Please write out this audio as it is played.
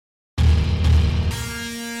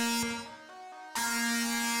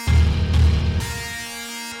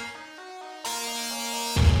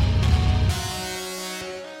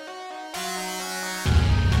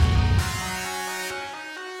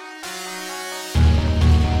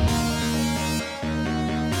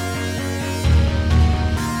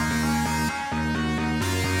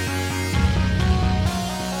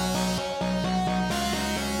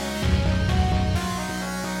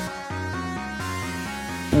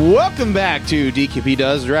Welcome back to DQP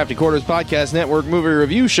Does, Drafty Quarters Podcast Network movie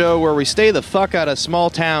review show where we stay the fuck out of small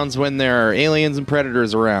towns when there are aliens and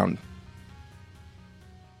predators around.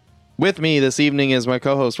 With me this evening is my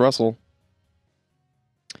co-host, Russell.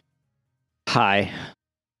 Hi.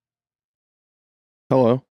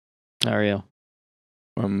 Hello. How are you?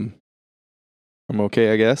 I'm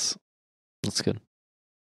okay, I guess. That's good.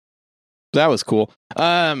 That was cool.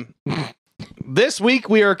 This week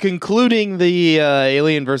we are concluding the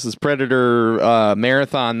Alien vs. Predator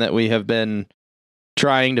marathon that we have been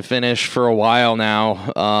trying to finish for a while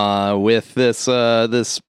now with this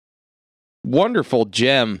wonderful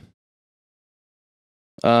gem.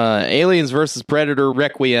 Aliens vs. Predator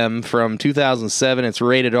Requiem from 2007. It's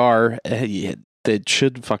rated R. It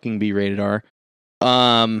should fucking be rated R.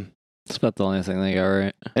 It's about the only thing they got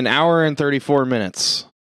right. An hour and 34 minutes.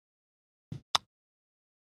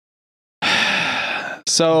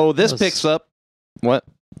 So this picks up... What?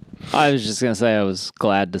 I was just going to say I was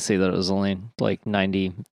glad to see that it was only like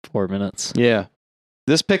 94 minutes. Yeah.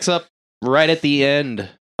 This picks up right at the end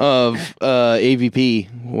of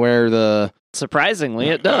AVP, where the... Surprisingly,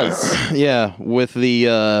 it does. Yeah, with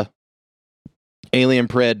the alien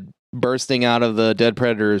pred bursting out of the dead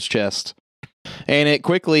predator's chest. And it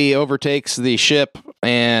quickly overtakes the ship,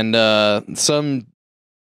 and some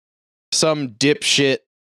dipshit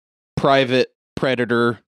private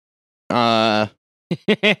predator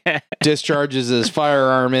discharges his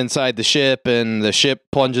firearm inside the ship, and the ship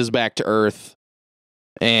plunges back to Earth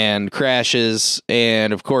and crashes.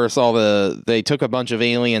 And of course, they took a bunch of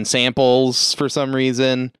alien samples for some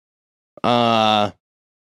reason, and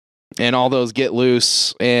all those get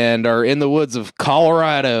loose and are in the woods of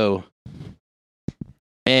Colorado.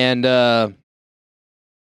 And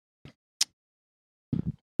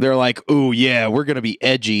they're like, "Ooh, yeah, we're gonna be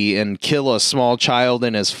edgy and kill a small child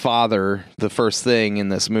and his father." The first thing in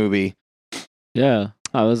this movie. Yeah,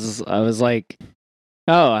 I was like,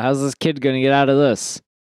 "Oh, how's this kid gonna get out of this?"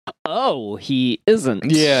 Oh, he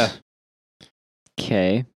isn't. Yeah.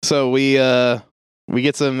 Okay. So we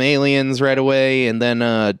get some aliens right away, and then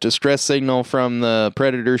a distress signal from the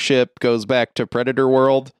Predator ship goes back to Predator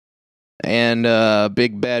World, and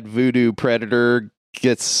big bad voodoo Predator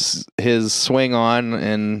gets his swing on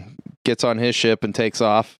and gets on his ship and takes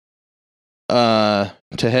off to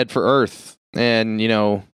head for Earth. And,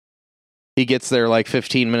 he gets there like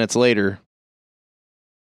 15 minutes later.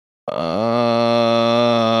 What?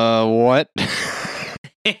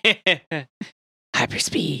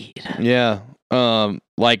 Hyperspeed. Yeah.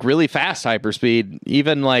 Like really fast hyperspeed,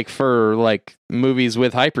 even like for like movies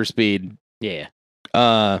with hyperspeed. Yeah.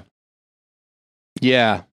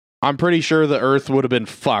 Yeah. I'm pretty sure the Earth would have been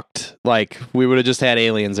fucked. Like, we would have just had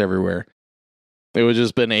aliens everywhere. It would have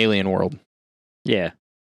just been Alien World. Yeah.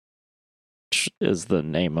 Which is the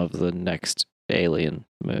name of the next Alien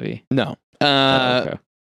movie. No. Okay.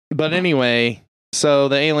 But anyway, so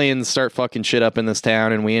the aliens start fucking shit up in this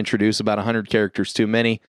town, and we introduce about 100 characters too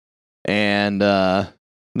many. And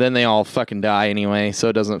then they all fucking die anyway, so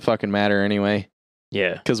it doesn't fucking matter anyway.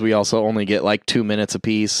 Yeah. Because we also only get like 2 minutes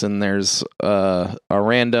apiece, and there's a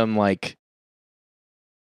random like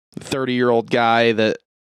 30-year-old guy that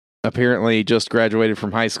apparently just graduated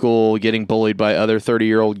from high school getting bullied by other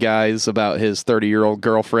 30-year-old guys about his 30-year-old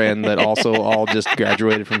girlfriend that also all just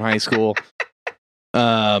graduated from high school.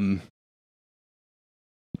 And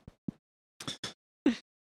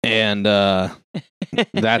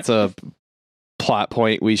that's a plot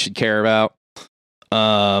point we should care about.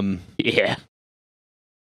 Yeah.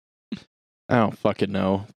 I don't fucking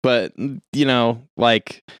know. But,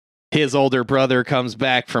 like, his older brother comes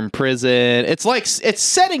back from prison. It's like, it's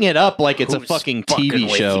setting it up like it's a fucking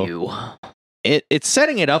TV show. It's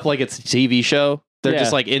setting it up like it's a TV show. They're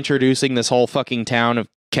just, like, introducing this whole fucking town of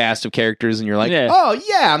cast of characters, and you're like, oh,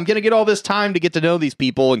 yeah, I'm going to get all this time to get to know these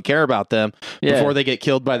people and care about them before they get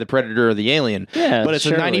killed by the Predator or the alien. Yeah, but it's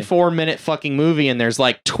a 94-minute fucking movie, and there's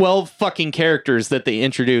like 12 fucking characters that they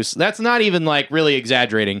introduce. That's not even like really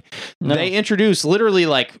exaggerating. No. They introduce literally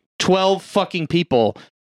like 12 fucking people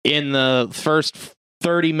in the first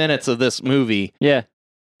 30 minutes of this movie. Yeah.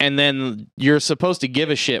 And then you're supposed to give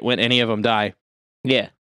a shit when any of them die. Yeah.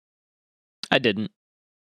 I didn't.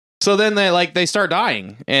 So then they start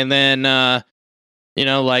dying, and then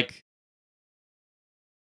like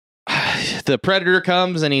the Predator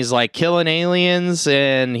comes and he's like killing aliens,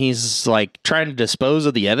 and he's like trying to dispose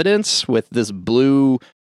of the evidence with this blue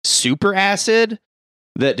super acid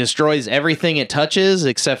that destroys everything it touches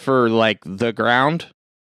except for like the ground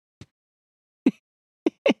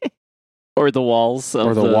or the walls of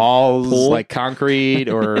or the walls pool. Like concrete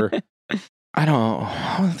or I don't know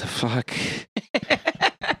what the fuck.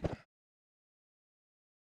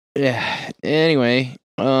 yeah. Anyway,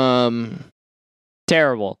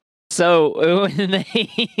 terrible. So when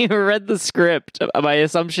they read the script, my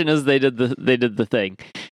assumption is they did the thing.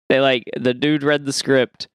 The dude read the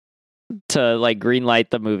script to like green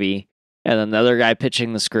light the movie, and then the other guy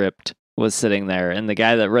pitching the script was sitting there, and the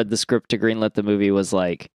guy that read the script to greenlit the movie was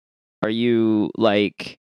like, "Are you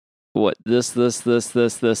like what this?" And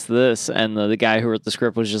the guy who wrote the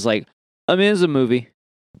script was just like, "I mean, it's a movie.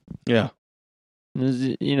 Yeah,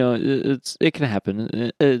 you know, it can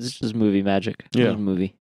happen. It's just movie magic. Yeah, it's a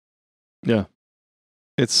movie. Yeah,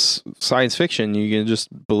 it's science fiction. You can just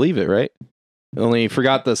believe it, right? Only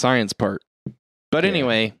forgot the science part. But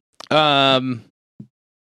anyway,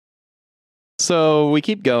 so we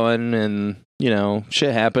keep going, and you know,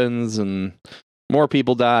 shit happens, and more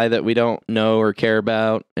people die that we don't know or care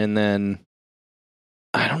about, and then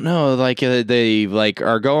I don't know, like they like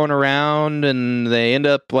are going around, and they end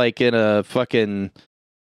up like in a fucking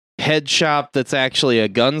head shop that's actually a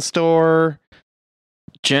gun store,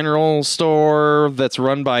 general store that's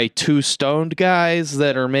run by two stoned guys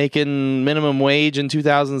that are making minimum wage in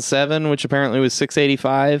 2007, which apparently was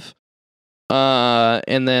 $6.85.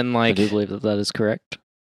 And then like, I do believe that is correct.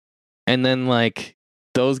 And then like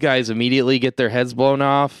those guys immediately get their heads blown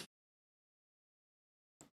off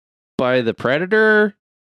by the Predator.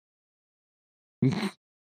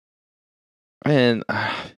 And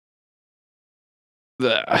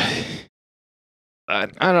I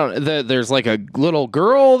don't. There's like a little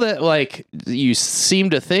girl that like you seem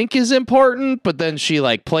to think is important, but then she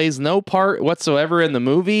like plays no part whatsoever in the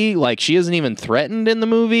movie. Like she isn't even threatened in the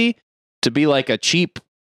movie to be like a cheap,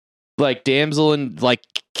 like damsel in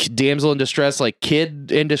distress, like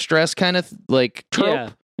kid in distress kind of like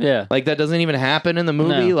trope. Yeah. Like that doesn't even happen in the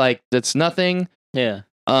movie. No. Like that's nothing. Yeah.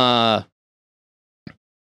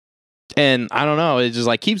 And I don't know. It just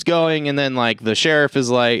like keeps going, and then like the sheriff is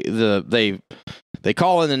like they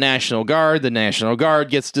call in the National Guard. The National Guard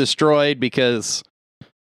gets destroyed because,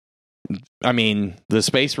 I mean, the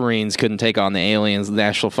Space Marines couldn't take on the aliens. The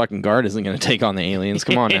National fucking Guard isn't going to take on the aliens.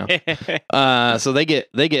 Come on now. So they get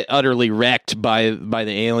utterly wrecked by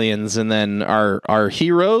the aliens, and then our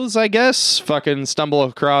heroes, I guess, fucking stumble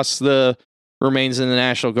across the remains in the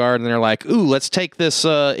National Guard, and they're like, "Ooh, let's take this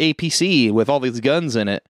APC with all these guns in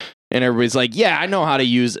it." And everybody's like, "Yeah, I know how to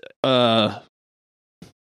use full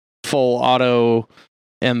auto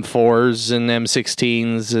M4s and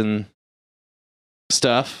M16s and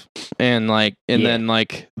stuff." And like, and then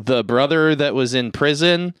like the brother that was in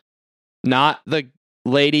prison, not the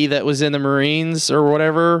lady that was in the Marines or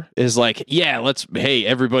whatever, is like, "Yeah, hey,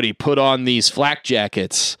 everybody put on these flak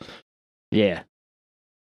jackets." Yeah.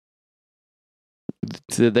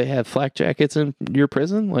 Did they have flak jackets in your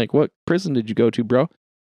prison? Like, what prison did you go to, bro?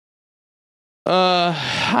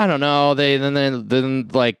 I don't know. Then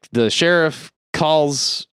like the sheriff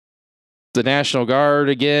calls the National Guard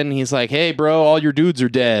again. He's like, "Hey, bro, all your dudes are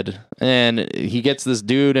dead." And he gets this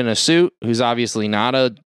dude in a suit who's obviously not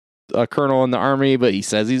a colonel in the army, but he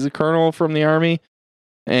says he's a colonel from the army.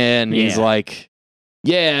 And he's like,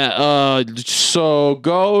 "Yeah, so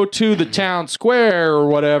go to the town square or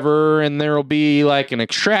whatever, and there'll be like an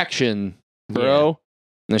extraction, bro." Yeah.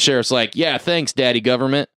 And the sheriff's like, "Yeah, thanks, daddy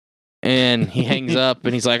government." And he hangs up,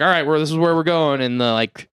 and he's like, "All right, this is where we're going." And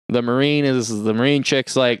the Marine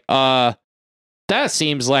chick's like, "That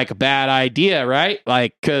seems like a bad idea, right?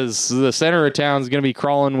 Like, because the center of town's gonna be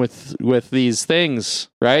crawling with these things,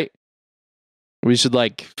 right? We should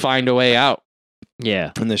like find a way out."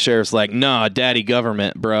 Yeah. And the sheriff's like, "Nah, daddy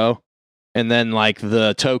government, bro." And then like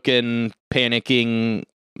the token panicking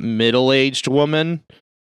middle-aged woman,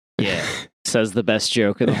 says the best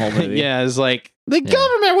joke in the whole movie. Yeah, it's like, "The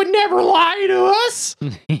government would never lie to us."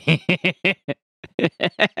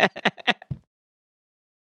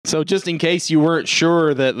 So just in case you weren't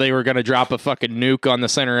sure that they were going to drop a fucking nuke on the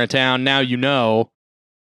center of town, now you know.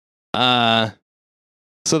 So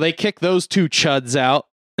they kick those two chuds out,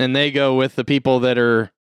 and they go with the people that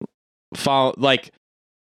are like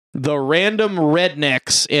the random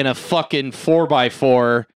rednecks in a fucking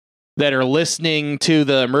 4x4 that are listening to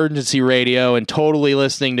the emergency radio and totally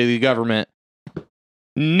listening to the government.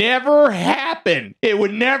 Never happen. It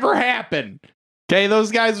would never happen. Okay,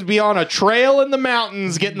 those guys would be on a trail in the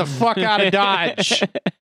mountains getting the fuck out of Dodge.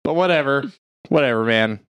 But whatever. Whatever,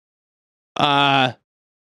 man.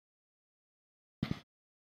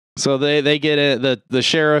 So they get it. The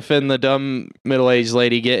sheriff and the dumb middle-aged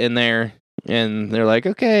lady get in there, and they're like,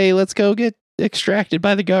 "Okay, let's go get extracted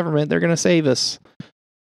by the government. They're gonna save us."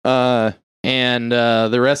 And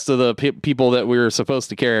the rest of the people that we were supposed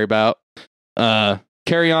to care about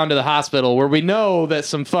carry on to the hospital where we know that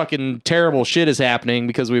some fucking terrible shit is happening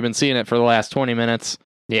because we've been seeing it for the last 20 minutes.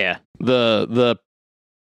 Yeah. The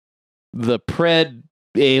Predalien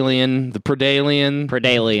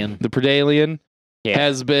Yeah.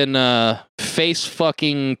 has been face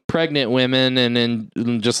fucking pregnant women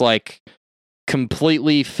and just like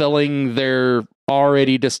completely filling their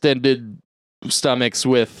already distended stomachs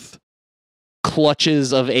with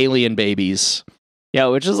clutches of alien babies. Yeah,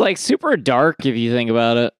 which is like super dark if you think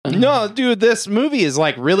about it. No, dude, this movie is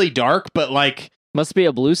like really dark, but like Must be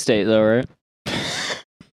a blue state though, right?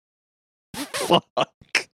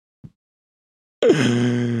 fuck.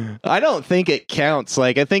 I don't think it counts.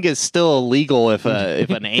 Like, I think it's still illegal if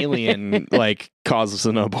an alien like causes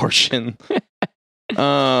an abortion.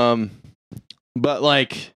 But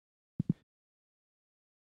like,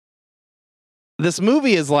 this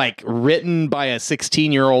movie is like written by a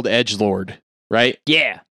 16-year-old edgelord, right?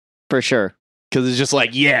 Yeah, for sure. Because it's just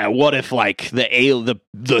like, yeah, what if like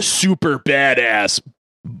the super badass,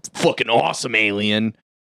 fucking awesome alien,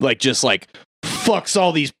 like just like fucks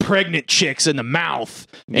all these pregnant chicks in the mouth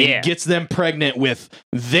and gets them pregnant with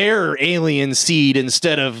their alien seed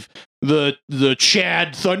instead of the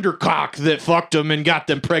Chad Thundercock that fucked them and got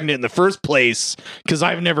them pregnant in the first place because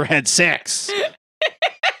I've never had sex.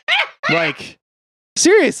 Like,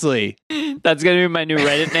 seriously. That's gonna be my new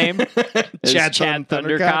Reddit name. Chad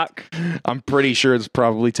Thundercock. I'm pretty sure it's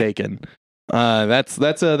probably taken. That's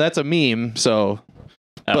a meme, so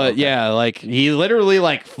but okay. Yeah, like he literally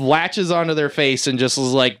like latches onto their face and just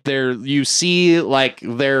is like you see like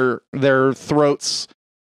their throats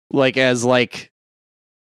like as like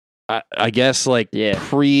I guess like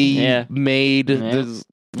pre-made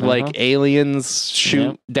like aliens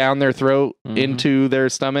shoot down their throat into their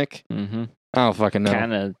stomach. I don't fucking know.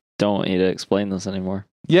 Kind of don't want you to explain this anymore.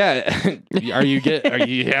 Yeah, are you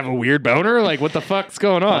have a weird boner? Like what the fuck's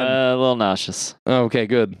going on? A little nauseous. Okay,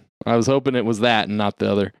 good. I was hoping it was that and not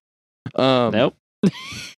the other. Nope.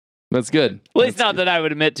 That's good. At least not that I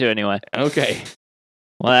would admit to anyway. Okay.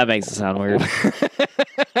 Well, that makes it sound weird.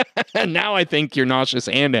 Now I think you're nauseous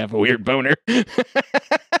and have a weird boner.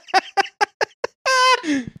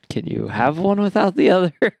 Can you have one without the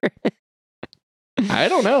other? I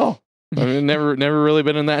don't know. I've never really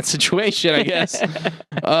been in that situation, I guess.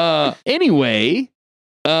 Anyway,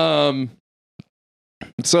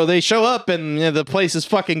 so they show up and the place is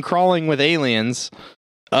fucking crawling with aliens.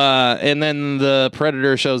 And then the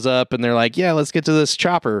Predator shows up and they're like, yeah, let's get to this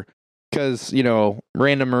chopper. Because,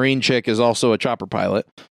 random Marine chick is also a chopper pilot.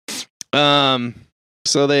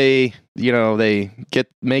 So they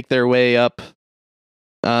make their way up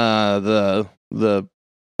the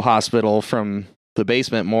hospital from the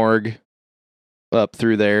basement morgue up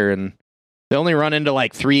through there, and they only run into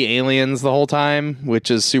like 3 aliens the whole time,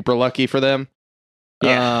 which is super lucky for them.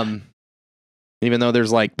 Yeah. Even though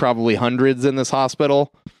there's like probably hundreds in this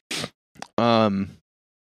hospital. Because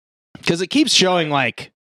it keeps showing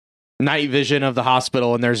like night vision of the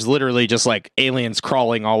hospital, and there's literally just like aliens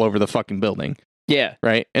crawling all over the fucking building. Yeah.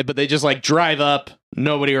 Right? But they just like drive up,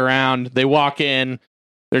 nobody around. They walk in.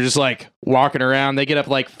 They're just like walking around. They get up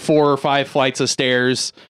like 4 or 5 flights of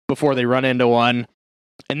stairs before they run into one.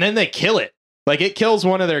 And then they kill it. Like it kills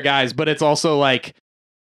one of their guys, but it's also like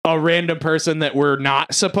a random person that we're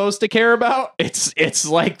not supposed to care about. It's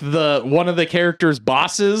like one of the characters'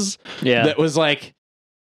 bosses that was like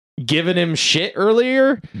giving him shit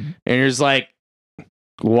earlier. And you're just like,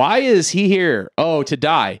 why is he here? Oh, to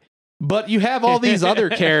die. But you have all these other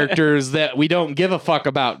characters that we don't give a fuck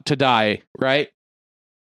about to die, right?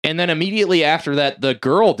 And then immediately after that, the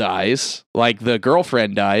girl dies. Like, the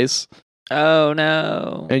girlfriend dies. Oh,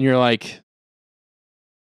 no. And you're like,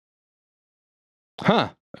 huh,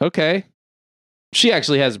 okay. She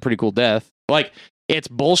actually has a pretty cool death. Like, it's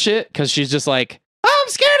bullshit, because she's just like, I'm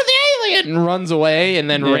scared of the alien! And runs away, and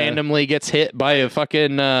then randomly gets hit by a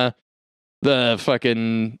fucking, the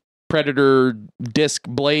fucking Predator disc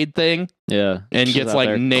blade thing. Yeah. And she's gets,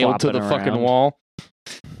 like, nailed to the fucking wall.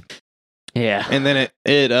 Yeah. And then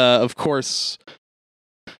it of course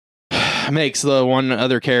makes the one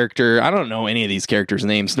other character, I don't know any of these characters'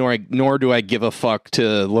 names, nor do I give a fuck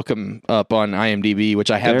to look them up on IMDb,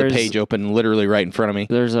 which I have the page open literally right in front of me.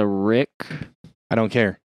 There's a Rick. I don't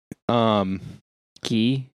care.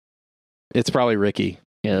 Key. It's probably Ricky.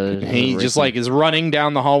 Yeah. He just like is running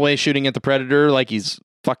down the hallway shooting at the Predator like he's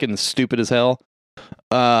fucking stupid as hell.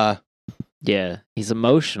 Yeah, he's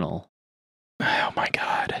emotional. Oh my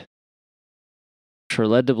god. Which we're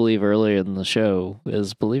led to believe earlier in the show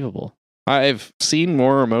is believable. I've seen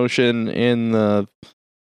more emotion in the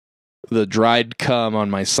dried cum on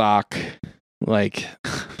my sock. Like,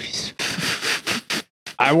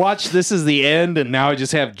 I watched This Is the End, and now I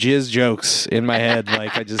just have jizz jokes in my head.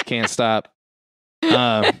 Like, I just can't stop.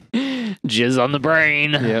 Jizz on the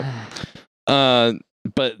brain. Yep.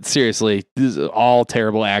 But seriously, this is all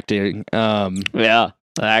terrible acting. Yeah,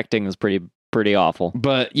 the acting is pretty awful.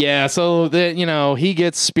 But yeah, so that, you know, he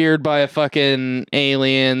gets speared by a fucking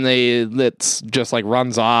alien. That's just like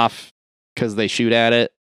runs off because they shoot at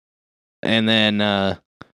it, and then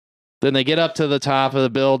they get up to the top of the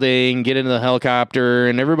building, get into the helicopter,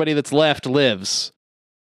 and everybody that's left lives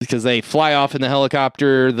because they fly off in the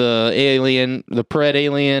helicopter. The alien, the Pred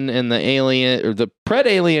alien, and the alien, or the Pred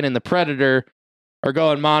alien and the Predator are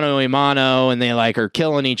going mano a mano, and they like are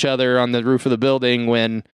killing each other on the roof of the building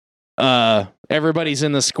when everybody's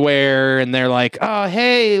in the square, and they're like, oh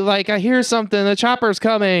hey, like I hear something, the chopper's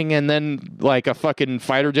coming, and then like a fucking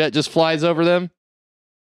fighter jet just flies over them.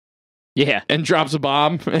 Yeah. And drops a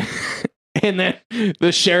bomb. And then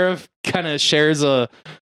the sheriff kind of shares a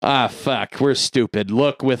fuck, we're stupid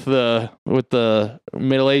look with the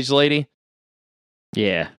middle-aged lady.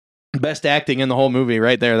 Yeah. Best acting in the whole movie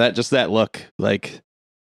right there. That look. Like,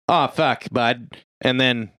 oh fuck, bud. And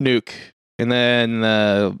then nuke. And then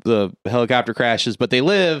the helicopter crashes, but they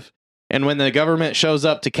live. And when the government shows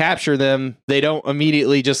up to capture them, they don't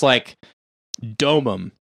immediately just like dome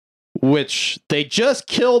them. Which they just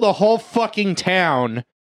killed a whole fucking town.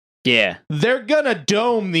 Yeah. They're gonna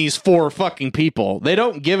dome these 4 fucking people. They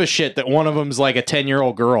don't give a shit that one of them's like a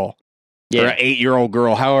 10-year-old girl. Yeah. Or an 8-year-old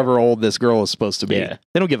girl, however old this girl is supposed to be. Yeah.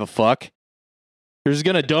 They don't give a fuck. They're just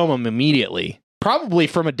gonna dome them immediately. Probably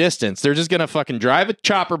from a distance. They're just gonna fucking drive a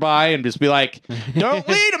chopper by and just be like, don't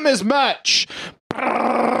lead them as much.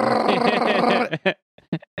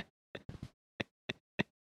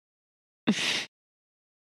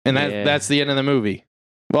 And that's the end of the movie.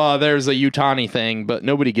 Well, there's a Yutani thing, but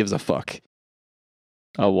nobody gives a fuck.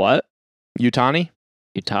 A what? Yutani?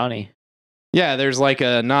 Yutani. Yeah, there's like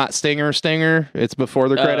a not Stinger. It's before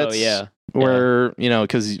the credits. Oh, yeah. Where, you know,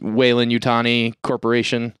 because Weyland Yutani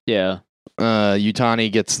Corporation. Yeah.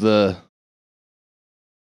 Yutani gets the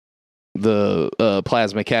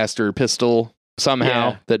plasma caster pistol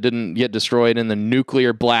somehow that didn't get destroyed in the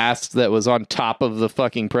nuclear blast that was on top of the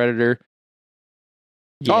fucking Predator.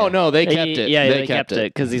 Yeah. Oh no, they kept it. Yeah, they kept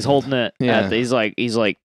it because he's holding it. Yeah. He's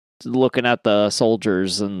like looking at the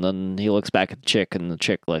soldiers, and then he looks back at the chick, and the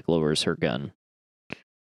chick like lowers her gun.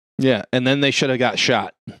 Yeah, and then they should have got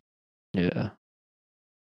shot. Yeah.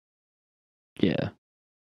 Yeah.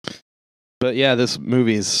 But yeah, this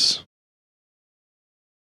movie's...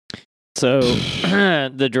 So,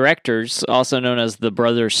 the directors, also known as the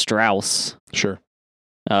brothers Strauss. Sure.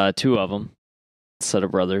 2 of them, set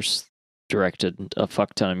of brothers, directed a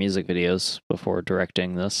fuck ton of music videos before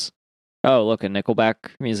directing this. Oh, look, a Nickelback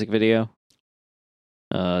music video.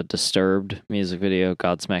 Disturbed music video.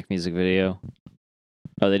 Godsmack music video.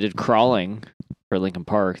 Oh, they did Crawling for Linkin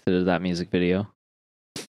Park. They did that music video.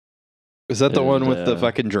 Is that the one with the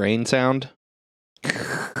fucking drain sound?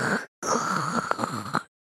 I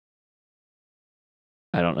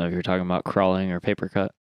don't know if you're talking about Crawling or Paper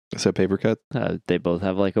Cut. Is that Paper Cut? They both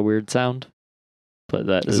have like a weird sound. But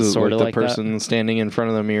that is sort of like the person standing in front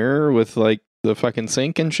of the mirror with like the fucking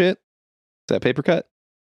sink and shit? Is that Paper Cut?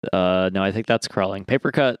 No, I think that's Crawling.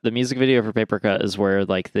 Paper Cut, the music video for Paper Cut is where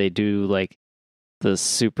like they do like the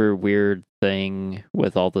super weird thing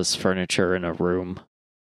with all this furniture in a room.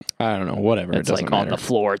 I don't know, whatever. It's like on the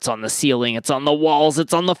floor, it's on the ceiling, it's on the walls,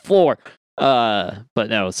 it's on the floor. But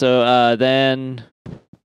no, so then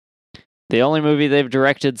the only movie they've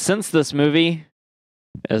directed since this movie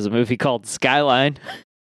is a movie called Skyline,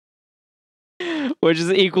 which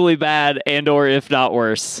is equally bad and or if not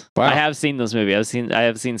worse. Wow. I have seen this movie. I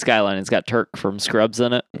have seen Skyline. It's got Turk from Scrubs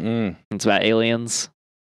in it. It's about aliens.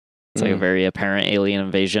 It's like a very apparent alien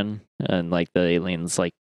invasion, and like the aliens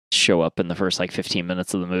like show up in the first like 15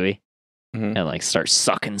 minutes of the movie and like start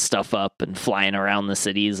sucking stuff up and flying around the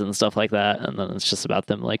cities and stuff like that, and then it's just about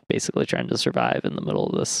them like basically trying to survive in the middle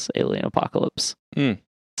of this alien apocalypse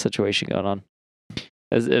situation going on.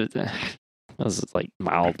 This is like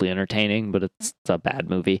mildly entertaining, but it's a bad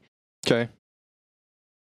movie. Okay.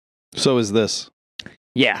 So is this?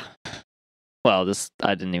 Yeah. Well,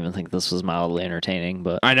 I didn't even think this was mildly entertaining,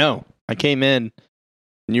 but I know. I came in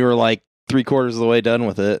and you were like 3/4 of the way done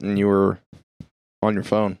with it, and you were on your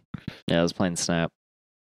phone. Yeah, I was playing Snap.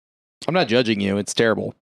 I'm not judging you. It's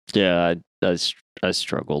terrible. Yeah, I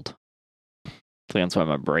struggled. I think that's why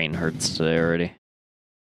my brain hurts today already.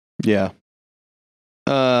 Yeah.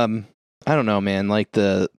 I don't know, man. Like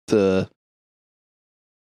the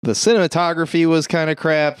cinematography was kind of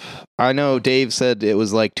crap. I know Dave said it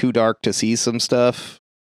was like too dark to see some stuff.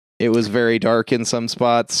 It was very dark in some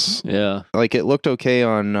spots. Yeah. Like, it looked okay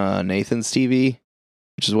on Nathan's TV,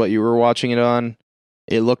 which is what you were watching it on.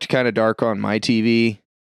 It looked kind of dark on my TV.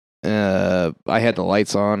 I had the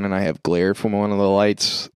lights on, and I have glare from one of the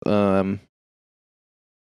lights, because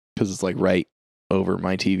it's like right over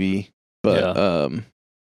my TV. But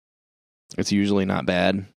it's usually not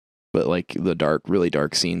bad. But like the dark, really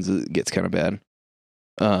dark scenes, it gets kind of bad.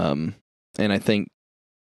 And I think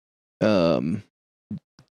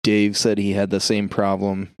Dave said he had the same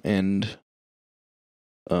problem, and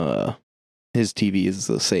his TV is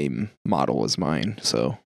the same model as mine,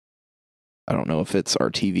 so I don't know if it's our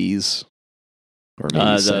TVs or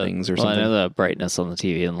maybe settings or something. I know the brightness on the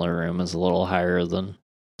TV in the living room is a little higher than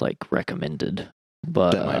like recommended,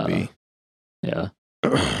 but that might be. Yeah.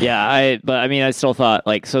 Yeah, but I mean, I still thought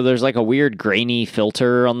like, so there's like a weird grainy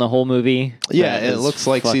filter on the whole movie. Yeah, it looks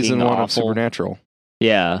like season 1 of Supernatural.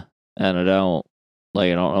 Yeah, and I don't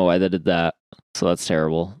know why they did that. So that's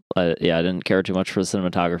terrible. I didn't care too much for the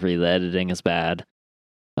cinematography. The editing is bad.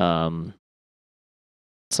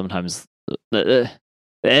 Sometimes the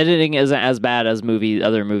editing isn't as bad as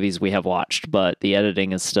other movies we have watched, but the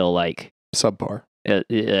editing is still like subpar.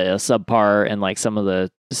 Subpar, and like some of the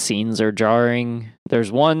scenes are jarring.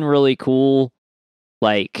 There's one really cool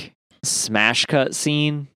like smash cut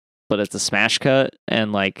scene, but it's a smash cut,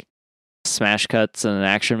 and like smash cuts in an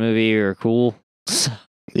action movie are cool.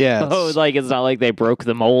 Yeah. Oh, like it's not like they broke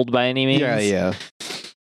the mold by any means. Yeah.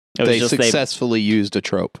 They successfully used a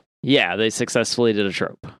trope. Yeah, they successfully did a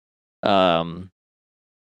trope. But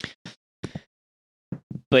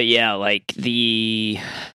yeah, like I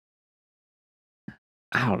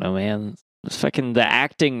don't know, man. Fucking the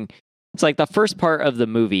acting. It's like the first part of the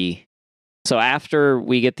movie. So after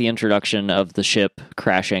we get the introduction of the ship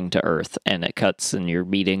crashing to Earth, and it cuts, and you're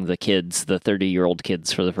meeting the kids, the 30-year-old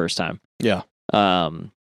kids for the first time. Yeah.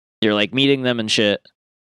 You're like meeting them and shit.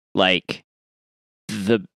 Like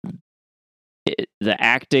the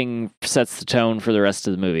acting sets the tone for the rest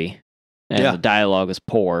of the movie, and the dialogue is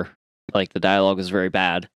poor. Like the dialogue is very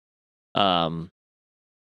bad.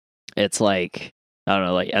 It's like, I don't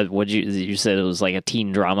know, like you said it was like a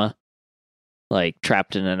teen drama, like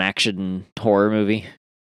trapped in an action horror movie.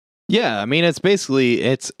 Yeah, I mean, it's basically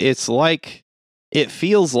it's like, it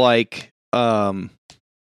feels like all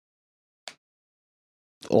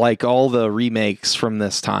the remakes from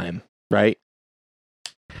this time, right?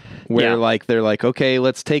 Where like they're like, okay,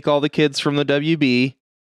 let's take all the kids from the WB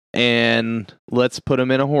and let's put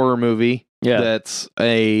them in a horror movie. Yeah, that's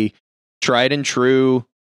a tried and true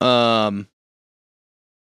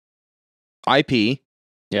IP.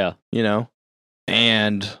 Yeah, you know,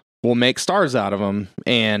 and we'll make stars out of them.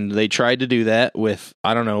 And they tried to do that with,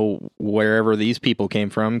 I don't know wherever these people came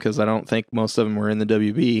from, because I don't think most of them were in the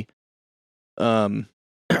WB.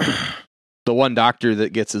 The one doctor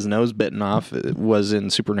that gets his nose bitten off was in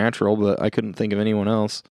Supernatural, but I couldn't think of anyone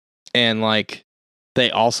else. And like, they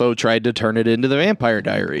also tried to turn it into the Vampire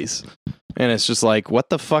Diaries. And it's just like, what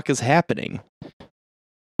the fuck is happening?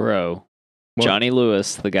 Bro. Well, Johnny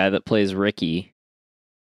Lewis, the guy that plays Ricky.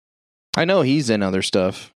 I know he's in other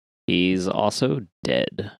stuff. He's also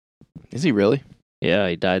dead. Is he really? Yeah,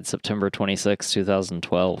 he died September 26,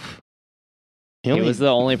 2012. He was the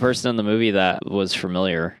only person in the movie that was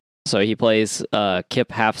familiar. So he plays Kip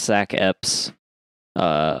Halfsack Epps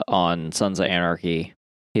on Sons of Anarchy.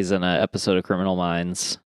 He's in an episode of Criminal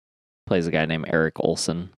Minds. Plays a guy named Eric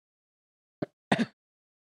Olson.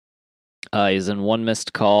 He's in One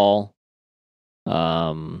Missed Call.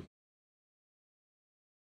 Episode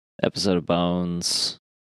of Bones.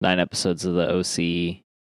 9 episodes of the OC.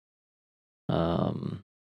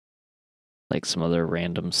 Like some other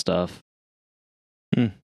random stuff.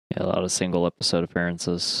 Yeah, a lot of single episode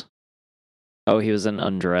appearances. Oh, he was in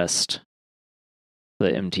Undressed,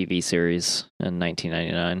 the MTV series in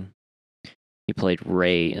 1999. He played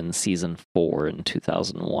Ray in season 4 in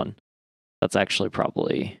 2001. That's actually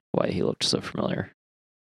probably why he looked so familiar.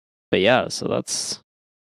 But yeah, so that's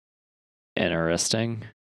interesting.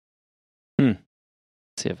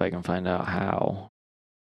 See if I can find out how.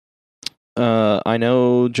 I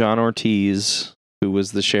know John Ortiz, who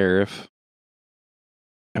was the sheriff.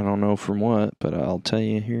 I don't know from what, but I'll tell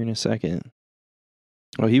you here in a second.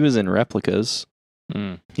 Oh, he was in Replicas.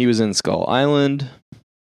 He was in Skull Island.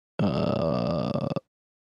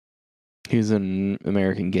 He was in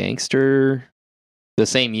American Gangster. The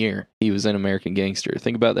same year he was in American Gangster.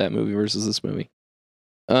 Think about that movie versus this movie.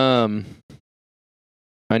 I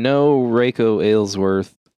know Rayco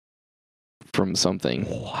Aylesworth from something.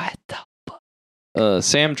 What the fuck?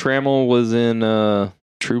 Sam Trammell was in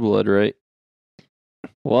True Blood, right?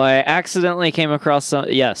 Well, I accidentally came across some.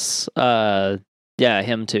 Yes. Yeah,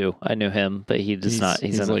 him too. I knew him, but he's not.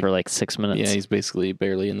 He's in it for like 6 minutes. Yeah, he's basically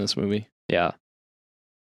barely in this movie. Yeah.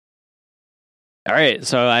 All right,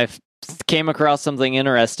 so I came across something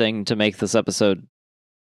interesting to make this episode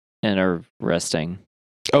interesting.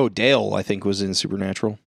 Oh, Dale, I think, was in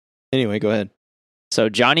Supernatural. Anyway, go ahead. So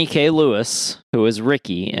Johnny K. Lewis, who is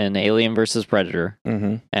Ricky in Alien vs. Predator,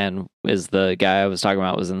 Mm-hmm. and is the guy I was talking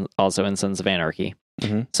about, was also in Sons of Anarchy.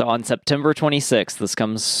 Mm-hmm. So on September 26th, this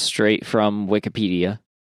comes straight from Wikipedia.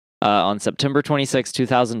 On September 26,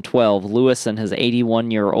 2012, Lewis and his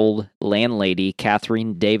 81-year-old landlady,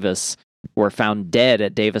 Catherine Davis, were found dead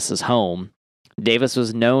at Davis's home. Davis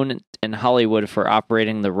was known in Hollywood for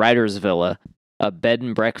operating the Writers Villa, a bed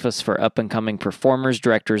and breakfast for up-and-coming performers,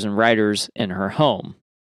 directors, and writers in her home.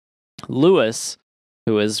 Lewis,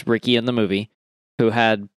 who is Ricky in the movie, who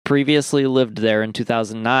had previously lived there in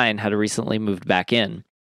 2009, had recently moved back in.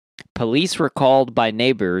 Police were called by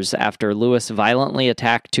neighbors after Lewis violently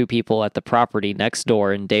attacked 2 people at the property next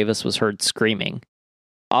door and Davis was heard screaming.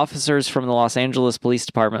 Officers from the Los Angeles Police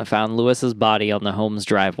Department found Lewis's body on the home's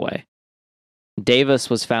driveway. Davis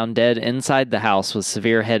was found dead inside the house with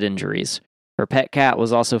severe head injuries. Her pet cat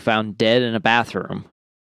was also found dead in a bathroom.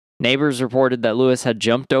 Neighbors reported that Lewis had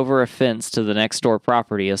jumped over a fence to the next door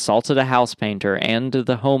property, assaulted a house painter and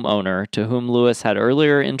the homeowner, to whom Lewis had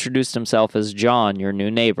earlier introduced himself as John, your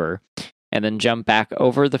new neighbor, and then jumped back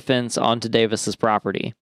over the fence onto Davis's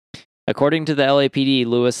property. According to the LAPD,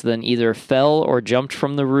 Lewis then either fell or jumped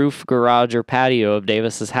from the roof, garage, or patio of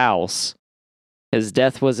Davis's house. His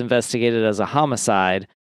death was investigated as a homicide,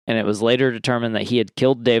 and it was later determined that he had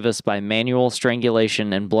killed Davis by manual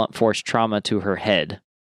strangulation and blunt force trauma to her head.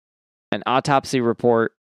 An autopsy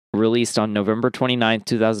report released on November 29,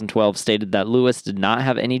 2012 stated that Lewis did not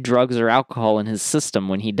have any drugs or alcohol in his system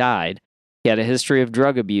when he died. He had a history of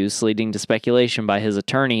drug abuse, leading to speculation by his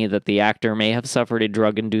attorney that the actor may have suffered a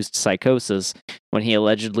drug-induced psychosis when he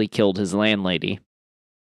allegedly killed his landlady.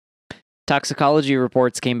 Toxicology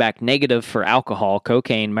reports came back negative for alcohol,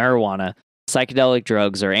 cocaine, marijuana, psychedelic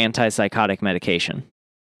drugs, or antipsychotic medication.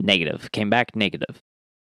 Negative. Came back negative.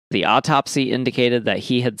 The autopsy indicated that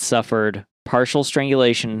he had suffered partial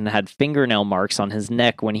strangulation and had fingernail marks on his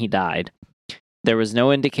neck when he died. There was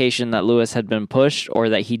no indication that Lewis had been pushed or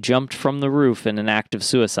that he jumped from the roof in an act of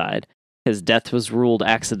suicide. His death was ruled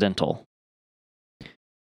accidental.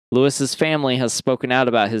 Lewis's family has spoken out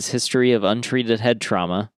about his history of untreated head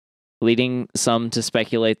trauma, leading some to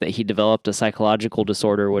speculate that he developed a psychological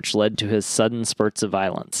disorder which led to his sudden spurts of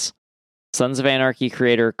violence. Sons of Anarchy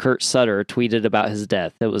creator Kurt Sutter tweeted about his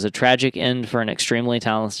death. It was a tragic end for an extremely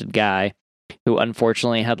talented guy who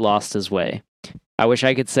unfortunately had lost his way. I wish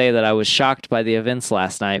I could say that I was shocked by the events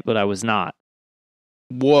last night, but I was not.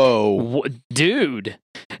 Whoa. Dude!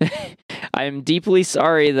 I am deeply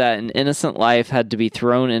sorry that an innocent life had to be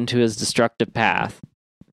thrown into his destructive path.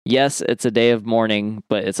 Yes, it's a day of mourning,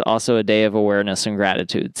 but it's also a day of awareness and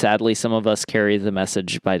gratitude. Sadly, some of us carry the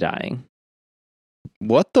message by dying.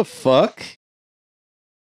 What the fuck?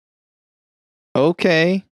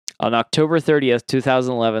 Okay. On October 30th,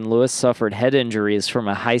 2011, Lewis suffered head injuries from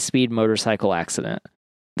a high-speed motorcycle accident.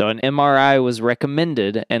 Though an MRI was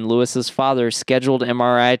recommended and Lewis's father scheduled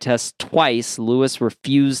MRI tests twice, Lewis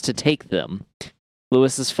refused to take them.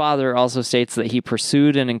 Lewis's father also states that he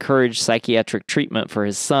pursued and encouraged psychiatric treatment for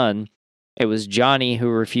his son. It was Johnny who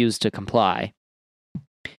refused to comply.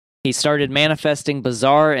 He started manifesting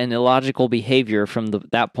bizarre and illogical behavior from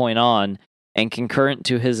that point on, and concurrent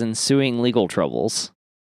to his ensuing legal troubles.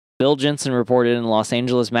 Bill Jensen reported in Los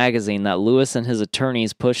Angeles Magazine that Lewis and his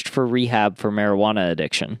attorneys pushed for rehab for marijuana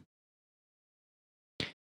addiction.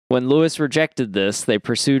 When Lewis rejected this, they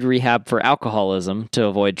pursued rehab for alcoholism to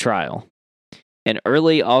avoid trial. In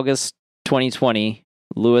early August 2020,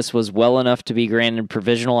 Lewis was well enough to be granted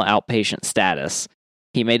provisional outpatient status.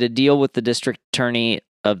 He made a deal with the district attorney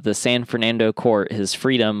of the San Fernando court his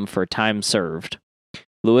freedom for time served.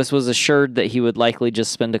 Lewis was assured that he would likely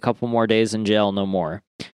just spend a couple more days in jail, no more.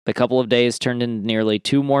 The couple of days turned into nearly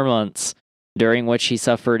 2 more months, during which he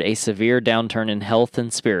suffered a severe downturn in health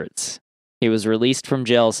and spirits. He was released from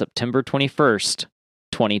jail September 21st,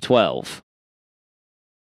 2012.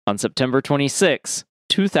 On September 26,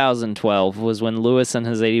 2012 was when Lewis and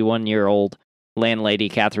his 81-year-old landlady,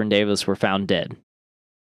 Catherine Davis, were found dead.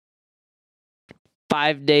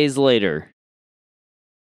 5 days later.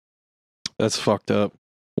 That's fucked up.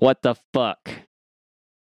 What the fuck?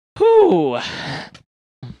 Whew.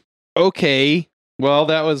 Okay. Well,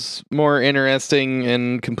 that was more interesting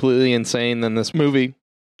and completely insane than this movie.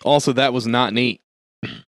 Also, that was not neat.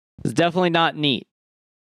 It's definitely not neat.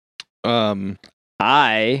 I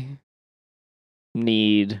I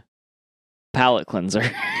need palate cleanser.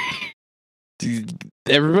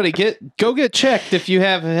 Everybody go get checked if you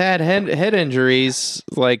have had head injuries.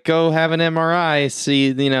 Like, go have an MRI. See,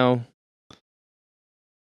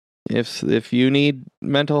 if you need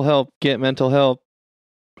mental help, get mental help.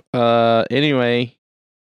 Anyway,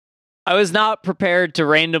 I was not prepared to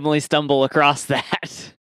randomly stumble across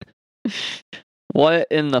that. What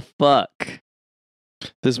in the fuck?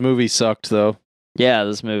 This movie sucked, though. Yeah,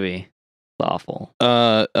 this movie is awful.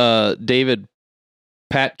 David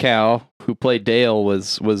Patcow, who played Dale,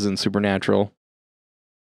 was in Supernatural.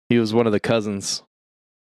 He was one of the cousins.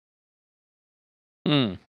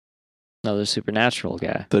 Another Supernatural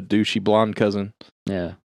guy. The douchey blonde cousin.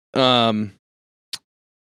 Yeah. Do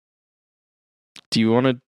you want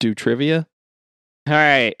to do trivia? All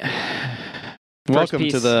right. Welcome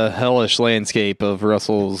to the hellish landscape of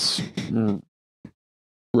Russell's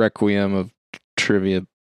Requiem of Trivia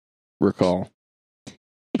Recall.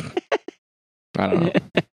 I don't know.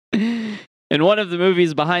 In one of the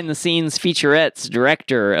movie's behind-the-scenes featurettes,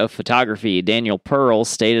 director of photography Daniel Pearl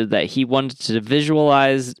stated that he wanted to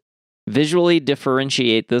visually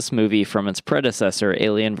differentiate this movie from its predecessor,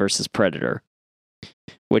 Alien vs. Predator,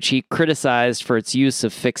 which he criticized for its use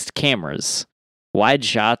of fixed cameras, wide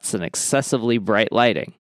shots, and excessively bright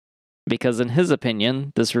lighting, because in his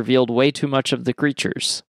opinion, this revealed way too much of the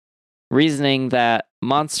creatures, reasoning that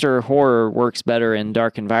monster horror works better in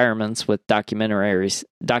dark environments with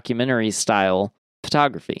documentary-style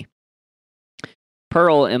photography.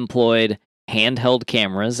 Pearl employed handheld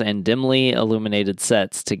cameras and dimly illuminated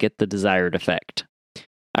sets to get the desired effect.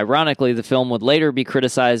 Ironically, the film would later be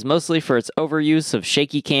criticized mostly for its overuse of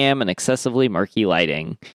shaky cam and excessively murky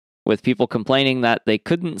lighting, with people complaining that they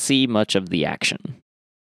couldn't see much of the action.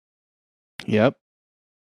 Yep.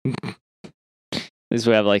 At least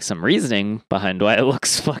we have like some reasoning behind why it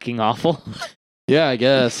looks fucking awful. Yeah, I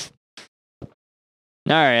guess. All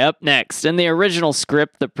right, up next. In the original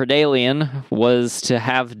script, the Predalien was to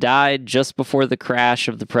have died just before the crash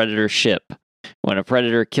of the Predator ship, when a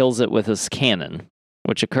Predator kills it with his cannon,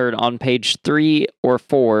 which occurred on page 3 or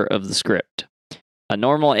 4 of the script. A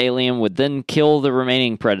normal alien would then kill the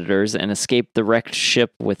remaining Predators and escape the wrecked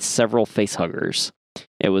ship with several facehuggers.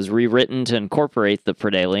 It was rewritten to incorporate the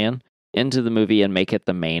Predalien into the movie and make it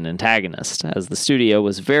the main antagonist, as the studio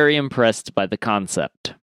was very impressed by the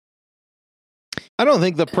concept. I don't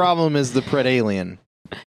think the problem is the Predalien.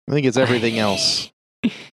 I think it's everything else.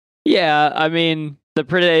 Yeah, I mean, the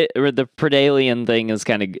Predalien thing is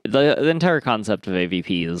kind of... The entire concept of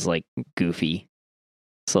AVP is, like, goofy.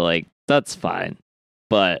 So, like, that's fine.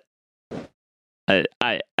 But I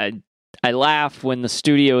laugh when the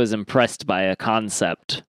studio is impressed by a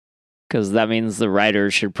concept, because that means the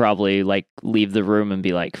writers should probably, like, leave the room and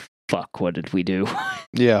be like, fuck, what did we do?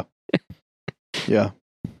 Yeah. Yeah.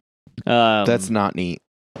 That's not neat.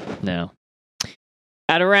 No.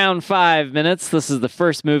 At around 5 minutes, this is the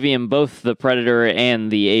first movie in both the Predator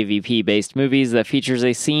and the AVP-based movies that features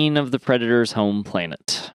a scene of the Predator's home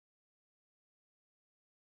planet.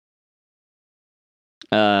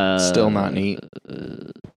 Still not neat.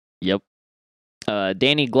 Yep.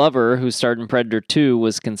 Danny Glover, who starred in Predator 2,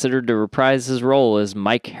 was considered to reprise his role as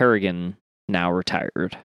Mike Harrigan, now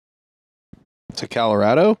retired. To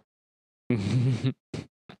Colorado? I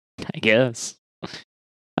guess.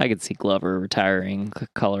 I could see Glover retiring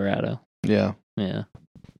Colorado. Yeah. Yeah.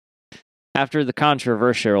 After the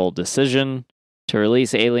controversial decision to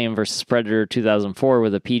release Alien vs. Predator 2004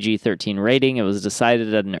 with a PG-13 rating, it was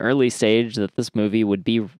decided at an early stage that this movie would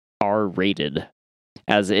be R-rated,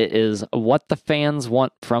 as it is what the fans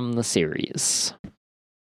want from the series.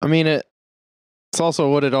 I mean, it's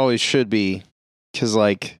also what it always should be, because,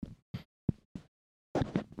 like,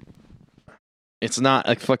 it's not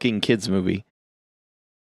a fucking kids movie.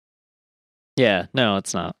 Yeah, no,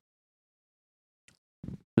 it's not.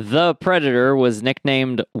 The Predator was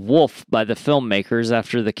nicknamed Wolf by the filmmakers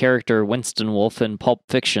after the character Winston Wolfe in Pulp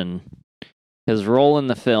Fiction. His role in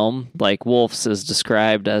the film, like Wolf's, is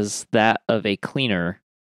described as that of a cleaner,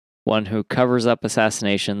 one who covers up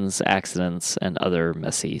assassinations, accidents, and other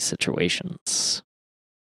messy situations.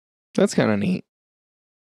 That's kind of neat.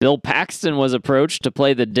 Bill Paxton was approached to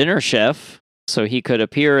play the dinner chef so he could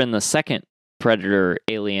appear in the second Predator,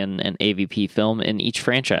 Alien, and AVP film in each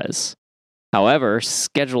franchise. However,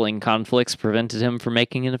 scheduling conflicts prevented him from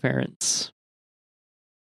making an appearance.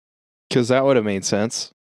 Because that would have made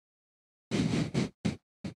sense.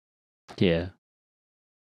 Yeah.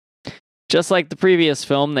 Just like the previous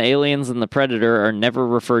film, the aliens and the Predator are never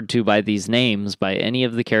referred to by these names by any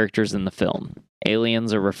of the characters in the film.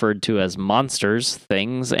 Aliens are referred to as monsters,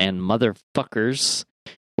 things, and motherfuckers,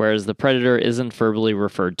 whereas the Predator isn't verbally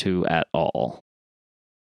referred to at all.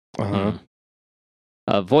 Uh-huh.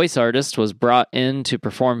 A voice artist was brought in to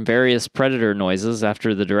perform various Predator noises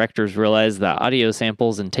after the directors realized that audio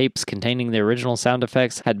samples and tapes containing the original sound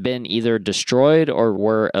effects had been either destroyed or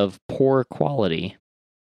were of poor quality.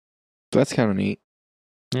 That's kind of neat.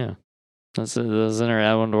 Yeah. That's interesting.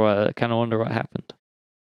 I wonder what happened.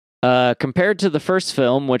 Compared to the first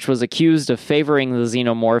film, which was accused of favoring the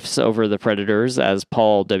xenomorphs over the Predators, as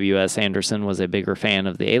Paul W.S. Anderson was a bigger fan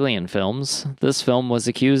of the Alien films, this film was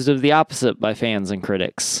accused of the opposite by fans and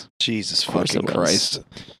critics. Jesus fucking Christ.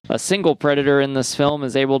 A single Predator in this film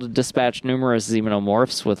is able to dispatch numerous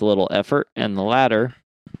xenomorphs with little effort, and the latter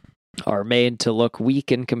are made to look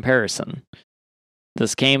weak in comparison.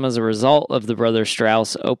 This came as a result of the brothers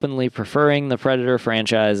Strauss openly preferring the Predator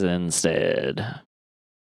franchise instead.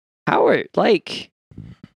 How are,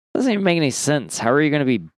 doesn't even make any sense. How are you going to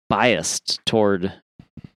be biased toward,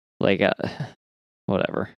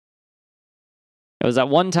 whatever. It was at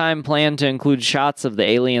one time planned to include shots of the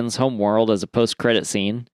aliens' homeworld as a post-credit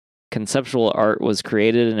scene. Conceptual art was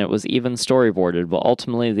created and it was even storyboarded, but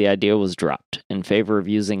ultimately the idea was dropped in favor of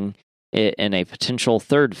using it in a potential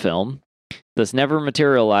third film. This never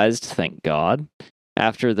materialized, thank God,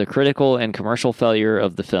 after the critical and commercial failure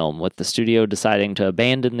of the film, with the studio deciding to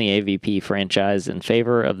abandon the AVP franchise in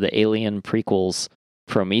favor of the Alien prequels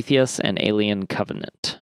Prometheus and Alien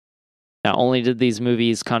Covenant. Not only did these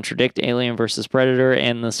movies contradict Alien vs. Predator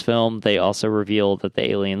and this film, they also reveal that the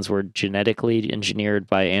aliens were genetically engineered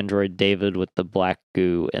by android David with the black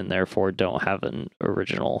goo and therefore don't have an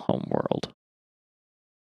original homeworld.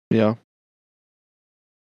 Yeah.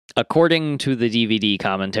 According to the DVD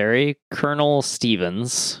commentary, Colonel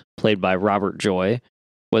Stevens, played by Robert Joy,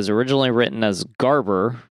 was originally written as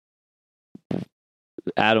Garber,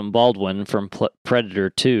 Adam Baldwin from Predator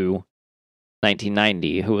 2,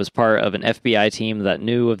 1990, who was part of an FBI team that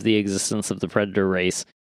knew of the existence of the Predator race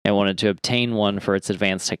and wanted to obtain one for its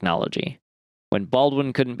advanced technology. When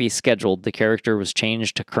Baldwin couldn't be scheduled, the character was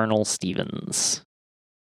changed to Colonel Stevens.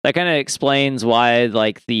 That kind of explains why,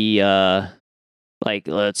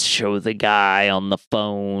 let's show the guy on the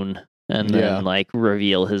phone and then,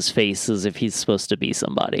 reveal his face as if he's supposed to be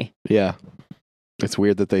somebody. Yeah. It's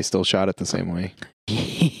weird that they still shot it the same way.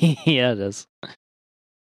 Yeah, it is.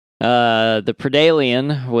 The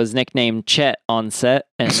Predalien was nicknamed Chet on set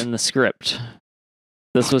and in the script.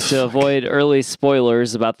 This was to avoid early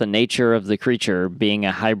spoilers about the nature of the creature being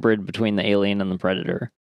a hybrid between the alien and the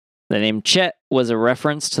Predator. The name Chet was a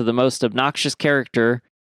reference to the most obnoxious character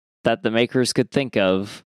that the makers could think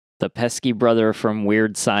of, the pesky brother from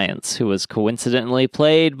Weird Science, who was coincidentally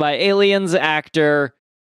played by Aliens actor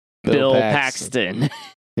Bill Paxton.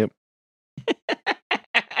 Yep.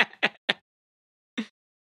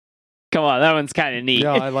 Come on, that one's kind of neat.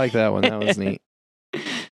 Yeah, I like that one. That was neat.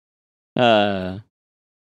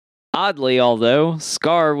 Oddly, although,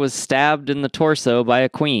 Scar was stabbed in the torso by a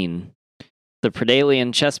queen. The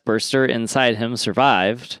Predalien chestburster inside him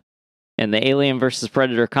survived. In the Alien vs.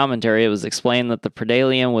 Predator commentary, it was explained that the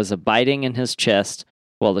Predalien was abiding in his chest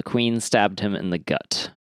while the queen stabbed him in the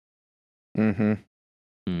gut. Mm-hmm.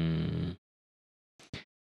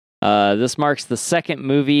 This marks the second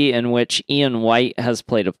movie in which Ian White has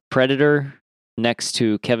played a Predator. Next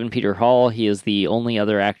to Kevin Peter Hall, he is the only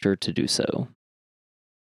other actor to do so.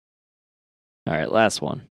 All right, last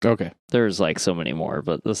one. Okay. There's so many more,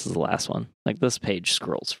 but this is the last one. This page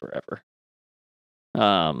scrolls forever.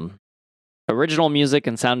 Original music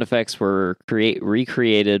and sound effects were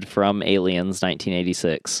recreated from Aliens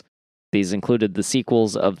 1986. These included the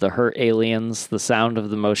sequels of The Hurt Aliens, the sound of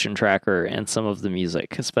the motion tracker, and some of the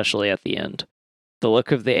music, especially at the end. The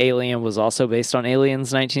look of the alien was also based on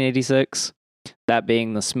Aliens 1986. That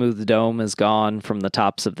being the smooth dome is gone from the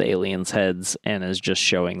tops of the aliens' heads and is just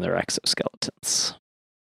showing their exoskeletons.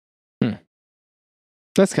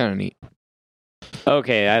 That's kind of neat.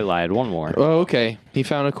 Okay, I lied. One more. Oh, okay. He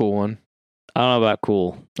found a cool one. I don't know about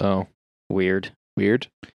cool. Oh. Weird. Weird's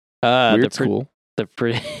cool.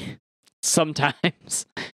 Sometimes.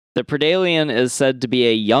 The Predalien is said to be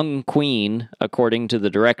a young queen, according to the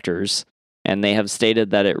directors, and they have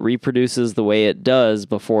stated that it reproduces the way it does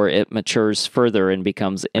before it matures further and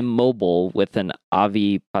becomes immobile with an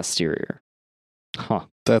oviposterior. Huh.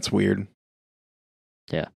 That's weird.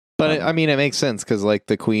 Yeah. But it makes sense because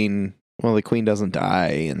the queen doesn't die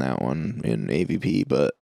in that one in AVP,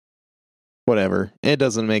 but whatever. It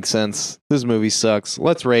doesn't make sense. This movie sucks.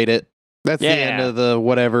 Let's rate it. That's the end of the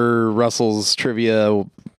whatever Russell's trivia.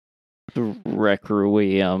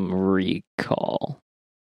 Requiem Recall.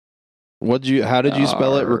 How did you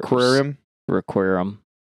spell it? Requiem? Requiem.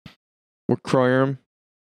 Requiem.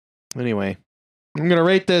 Anyway, I'm going to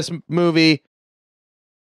rate this movie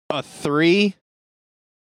a 3.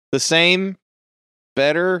 The same?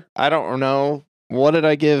 Better? I don't know. What did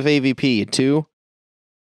I give AVP? 2?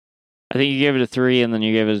 I think you gave it a 3 and then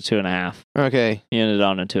you gave it a 2.5. Okay. You ended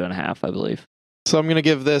on a 2.5, I believe. So I'm going to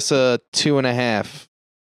give this a 2.5.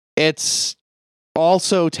 It's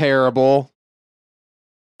also terrible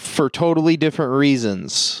for totally different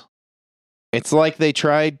reasons. It's like they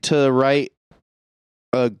tried to write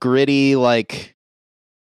a gritty, like,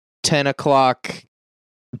 10 o'clock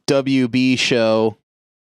WB show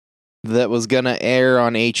that was going to air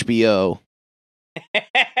on HBO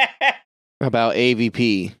about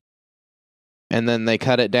AVP. And then they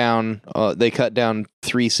cut it down. They cut down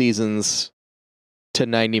 3 seasons to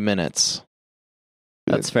 90 minutes.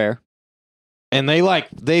 That's fair. And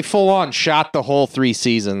they full on shot the whole 3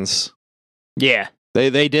 seasons. Yeah.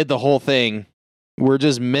 They did the whole thing. We're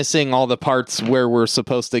just missing all the parts where we're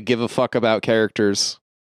supposed to give a fuck about characters.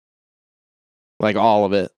 Like all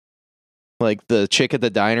of it. Like the chick at the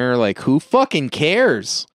diner, like who fucking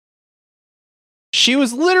cares? She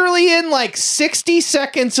was literally in like 60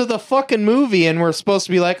 seconds of the fucking movie and we're supposed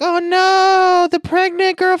to be like, oh no, the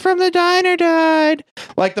pregnant girl from the diner died.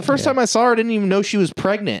 Like the first time I saw her, I didn't even know she was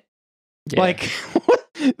pregnant. Yeah. Like,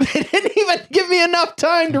 they didn't even give me enough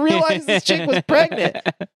time to realize this chick was pregnant.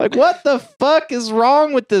 Like, what the fuck is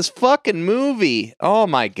wrong with this fucking movie? Oh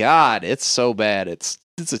my God, it's so bad. It's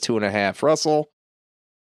a 2.5. Russell?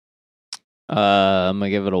 I'm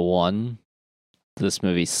gonna give it a 1. This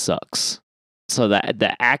movie sucks. So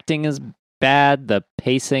the acting is bad. The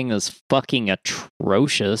pacing is fucking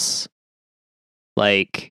atrocious.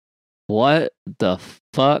 Like, what the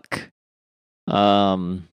fuck?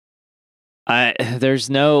 There's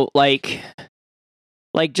no like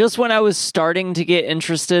just when I was starting to get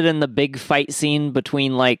interested in the big fight scene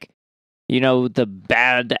between like, you know, the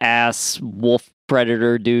badass wolf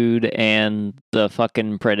predator dude and the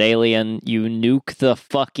fucking predalien, you nuke the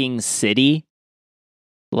fucking city.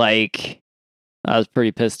 Like, I was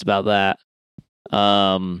pretty pissed about that.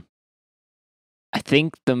 I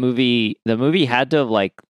think the movie had to have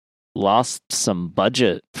like lost some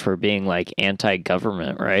budget for being like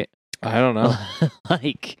anti-government, right? I don't know.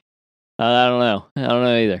 Like, I don't know. I don't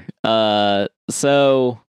know either.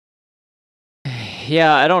 So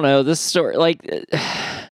yeah, I don't know. This story, like,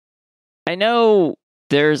 I know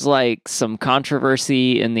there's like some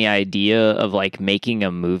controversy in the idea of like making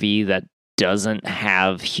a movie that doesn't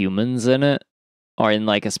have humans in it. Or in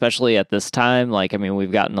like, especially at this time, like, I mean,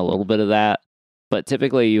 we've gotten a little bit of that, but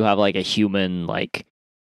typically you have like a human like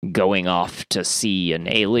going off to see an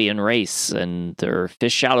alien race and they're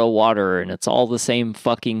fish out of water and it's all the same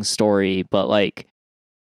fucking story. But like,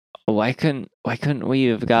 why couldn't we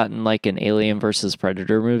have gotten like an Alien versus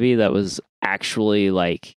Predator movie that was actually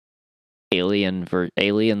like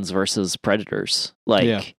aliens versus predators?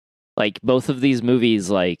 Like both of these movies,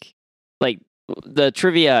 like the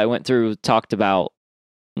trivia I went through talked about,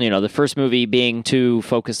 you know, the first movie being too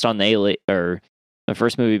focused on the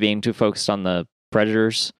first movie being too focused on the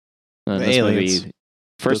predators, and this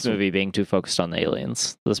movie being too focused on the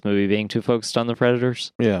aliens. This movie being too focused on the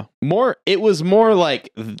predators. Yeah, it was more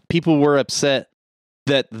like people were upset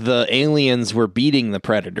that the aliens were beating the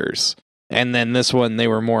predators. And then this one, they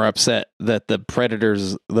were more upset that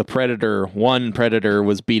one predator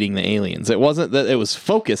was beating the aliens. It wasn't that it was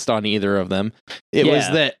focused on either of them. It was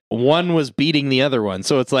that one was beating the other one.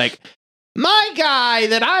 So it's like, my guy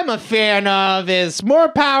that I'm a fan of is more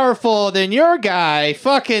powerful than your guy.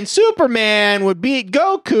 Fucking Superman would beat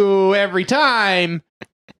Goku every time.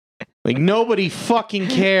 Like, nobody fucking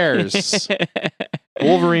cares.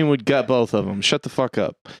 Wolverine would gut both of them. Shut the fuck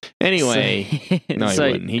up. Anyway, no, he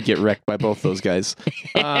wouldn't. He'd get wrecked by both those guys.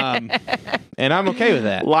 And I'm okay with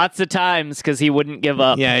that. Lots of times, because he wouldn't give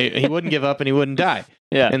up. Yeah, he wouldn't give up and he wouldn't die.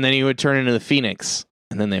 Yeah. And then he would turn into the Phoenix.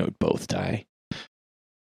 And then they would both die.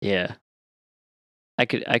 Yeah. I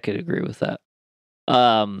could agree with that.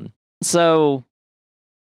 So,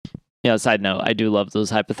 side note, I do love those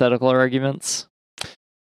hypothetical arguments.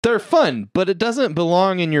 They're fun, but it doesn't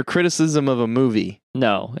belong in your criticism of a movie.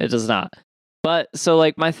 No, it does not. But so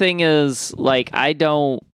like my thing is like I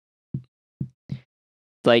don't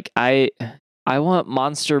like I want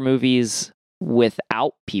monster movies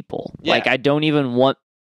without people. Yeah. Like I don't even want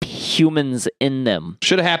humans in them.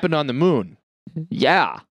 Should have happened on the moon.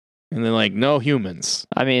 Yeah. And then like, no humans.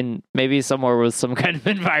 I mean, maybe somewhere with some kind of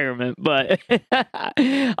environment, but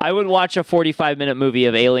I would watch a 45-minute movie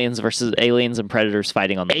of aliens versus aliens and predators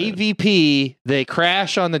fighting on the moon. AVP, they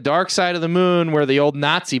crash on the dark side of the moon where the old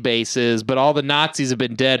Nazi base is, but all the Nazis have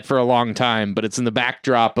been dead for a long time, but it's in the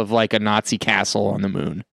backdrop of like a Nazi castle on the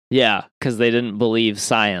moon. Yeah, because they didn't believe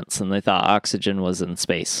science and they thought oxygen was in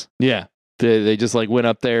space. Yeah. They just like went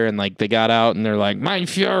up there and like they got out and they're like, Mein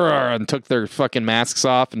Führer, and took their fucking masks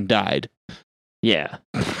off and died. Yeah.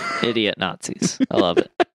 Idiot Nazis. I love it.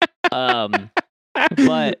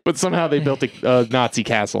 But somehow they built a Nazi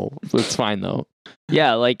castle. It's fine though.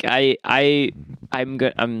 Yeah, like I'm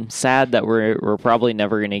sad that we're probably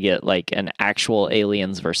never gonna get like an actual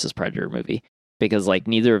Aliens versus Predator movie, because like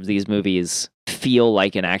neither of these movies feel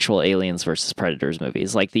like an actual Aliens versus Predators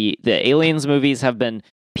movies. Like the Aliens movies have been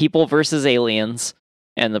people versus aliens,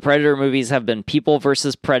 and the Predator movies have been people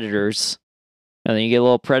versus predators, and then you get a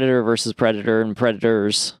little Predator versus Predator and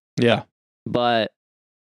Predators. Yeah, but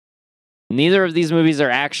neither of these movies are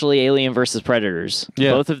actually Alien versus Predators.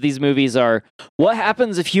 Yeah. Both of these movies are, what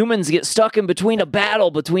happens if humans get stuck in between a battle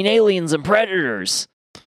between aliens and predators?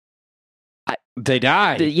 They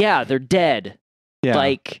die. Yeah, they're dead. Yeah.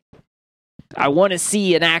 Like, I want to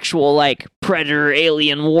see an actual, like,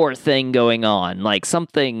 predator-alien war thing going on. Like,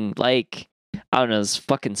 something, like, I don't know, it's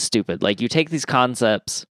fucking stupid. Like, you take these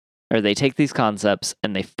concepts, or they take these concepts,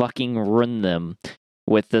 and they fucking run them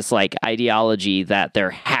with this, like, ideology that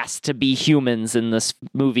there has to be humans in this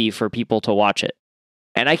movie for people to watch it.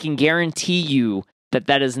 And I can guarantee you that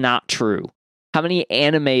that is not true. How many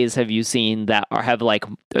animes have you seen that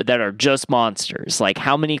are just monsters? Like,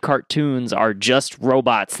 how many cartoons are just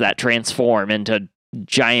robots that transform into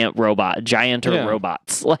giant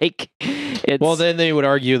robots? Like, it's... Well, then they would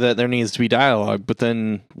argue that there needs to be dialogue, but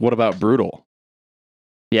then what about Brutal?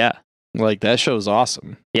 Yeah. Like, that show's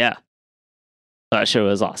awesome. Yeah. That show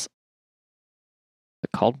is awesome. Is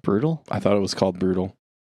it called Brutal? I thought it was called Brutal.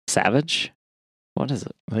 Savage? What is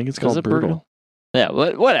it? I think it's called Brutal. Yeah,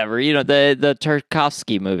 whatever. You know, the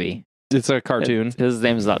Tarkovsky movie. It's a cartoon. His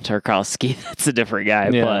name's not Tarkovsky. That's a different guy.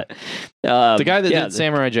 Yeah. But the guy that did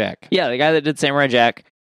Samurai Jack. Yeah, the guy that did Samurai Jack.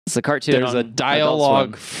 It's a cartoon. There's a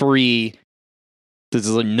dialogue-free, this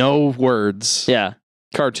is no words. Yeah.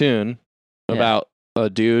 Cartoon about a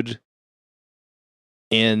dude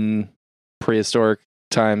in prehistoric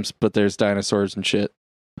times, but there's dinosaurs and shit.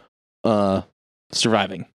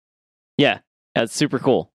 Surviving. Yeah, that's super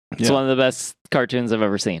cool. It's Yeah. one of the best cartoons I've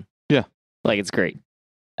ever seen. Yeah. Like, it's great.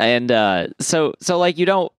 And so like, you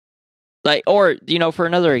don't like, or, you know, for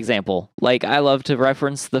another example, like, I love to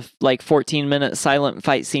reference the like 14-minute silent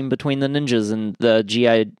fight scene between the ninjas in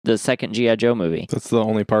the second G.I. Joe movie. That's the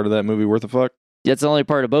only part of that movie worth a fuck. That's the only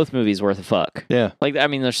part of both movies worth a fuck. Yeah. Like, I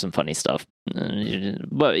mean, there's some funny stuff,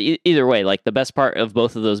 but either way, like, the best part of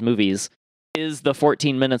both of those movies is the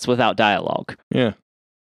 14 minutes without dialogue. Yeah.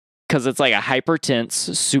 Because it's like a hyper tense,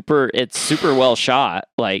 it's super well shot.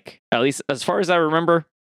 Like, at least as far as I remember,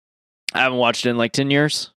 I haven't watched it in like 10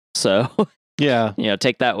 years. So, yeah, you know,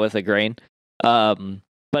 take that with a grain. But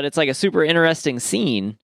it's like a super interesting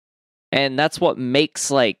scene. And that's what makes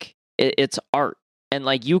like, it's art. And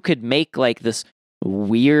like, you could make like this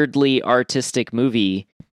weirdly artistic movie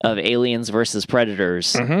of aliens versus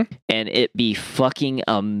predators, and it be fucking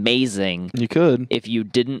amazing. You could. If you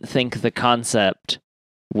didn't think the concept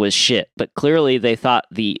was shit. But clearly they thought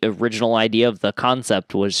the original idea of the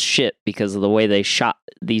concept was shit because of the way they shot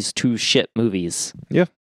these two shit movies. Yeah.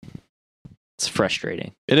 It's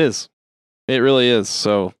frustrating. It is. It really is.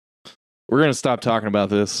 So we're going to stop talking about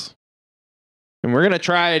this. And we're going to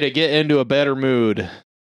try to get into a better mood.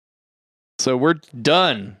 So we're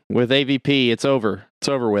done with AVP. It's over. It's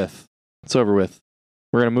over with. It's over with.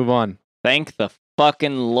 We're going to move on. Thank the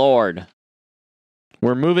fucking Lord.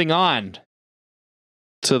 We're moving on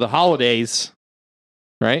to the holidays,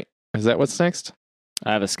 right? Is that what's next?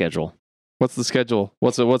 I have a schedule. What's the schedule?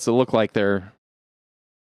 What's it look like there?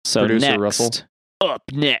 So Producer next, Russell? Up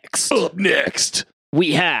next,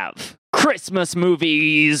 we have Christmas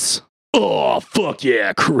movies. Oh, fuck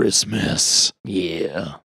yeah, Christmas.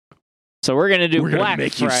 Yeah. So we're going to do Black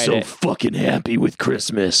Friday. You so fucking happy with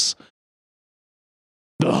Christmas.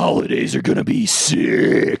 The holidays are going to be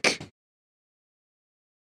sick.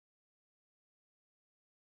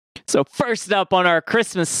 So first up on our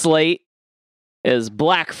Christmas slate is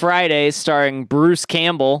Black Friday, starring Bruce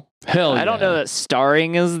Campbell. Hell yeah. I don't know that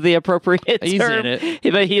starring is the appropriate term. He's in it.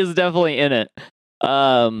 But he is definitely in it.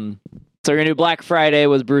 So we're gonna do Black Friday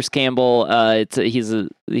with Bruce Campbell.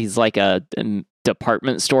 He's like a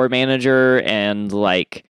department store manager, and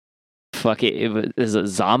like, fuck it, is it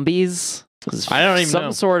zombies? I don't even know.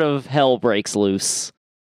 Some sort of hell breaks loose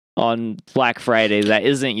on Black Friday that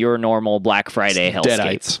isn't your normal Black Friday hellscape.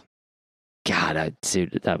 Deadites. God,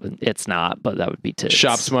 it's not, but that would be tits.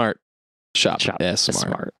 Shop smart. Shop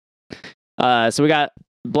smart. So we got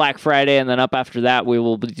Black Friday, and then up after that, we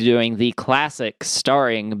will be doing the classic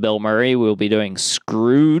starring Bill Murray. We'll be doing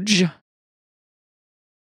Scrooge.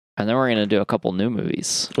 And then we're going to do a couple new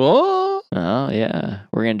movies. Oh, yeah.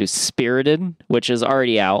 We're going to do Spirited, which is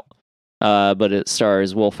already out, but it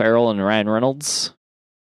stars Will Ferrell and Ryan Reynolds.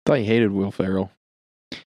 I thought you hated Will Ferrell.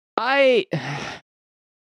 Ryan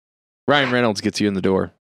Reynolds gets you in the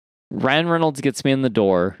door. Ryan Reynolds gets me in the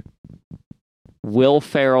door. Will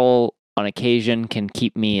Ferrell, on occasion, can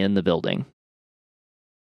keep me in the building.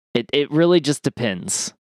 It really just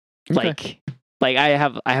depends. Okay. Like I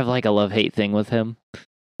have like a love-hate thing with him.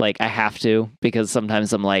 Like I have to, because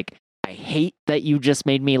sometimes I'm like, I hate that you just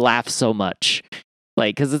made me laugh so much.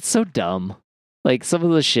 Like, because it's so dumb. Like some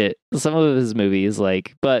of his movies,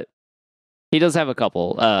 like, but he does have a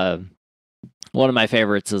couple. One of my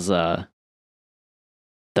favorites is the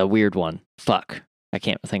weird one. Fuck. I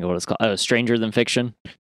can't think of what it's called. Oh, Stranger Than Fiction.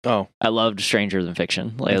 Oh. I loved Stranger Than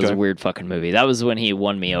Fiction. Like, it was a weird fucking movie. That was when he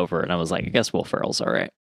won me over, and I was like, I guess Will Ferrell's all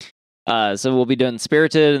right. So we'll be doing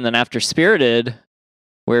Spirited, and then after Spirited,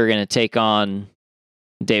 we're going to take on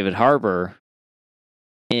David Harbour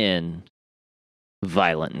in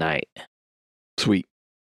Violent Night. Sweet.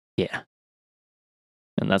 Yeah.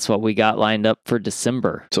 And that's what we got lined up for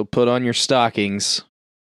December. So put on your stockings,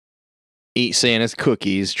 eat Santa's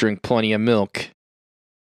cookies, drink plenty of milk.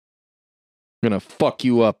 I'm gonna fuck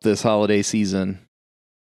you up this holiday season.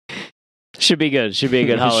 Should be good. Should be a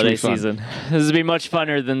good holiday fun. season. This would be much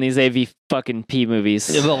funner than these AV fucking P movies.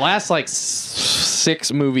 The last like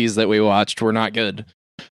 6 movies that we watched were not good.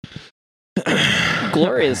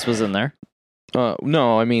 Glorious was in there.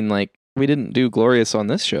 No, I mean like we didn't do Glorious on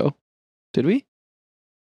this show, did we?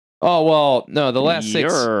 Oh well, no. The last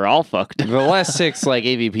 6. You're all fucked. The last 6 like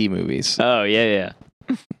AVP movies. Oh yeah.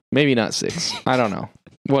 Maybe not 6. I don't know.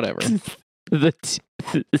 Whatever.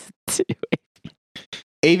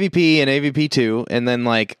 AVP and AVP 2, and then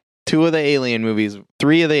like 2 of the Alien movies,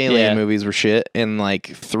 3 of the Alien movies were shit, and like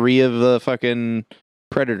 3 of the fucking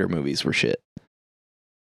Predator movies were shit.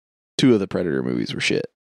 2 of the Predator movies were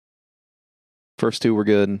shit. First 2 were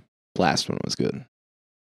good. Last one was good.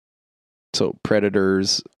 So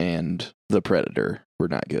Predators and The Predator were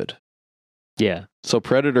not good. Yeah. So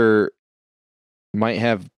Predator might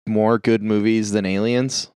have more good movies than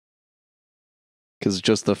Aliens. Because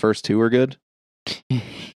just the first 2 were good.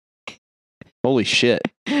 Holy shit.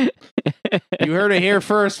 You heard it here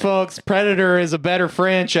first, folks. Predator is a better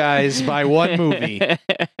franchise by 1 movie.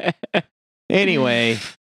 Anyway,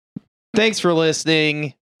 thanks for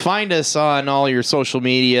listening. Find us on all your social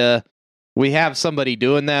media. We have somebody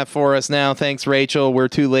doing that for us now. Thanks, Rachel. We're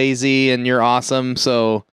too lazy and you're awesome.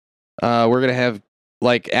 So we're going to have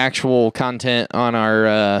like actual content on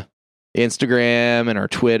our Instagram and our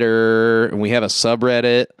Twitter. And we have a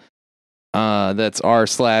subreddit that's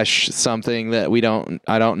r/something that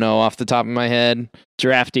I don't know off the top of my head.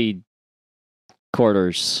 Drafty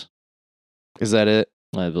Quarters. Is that it?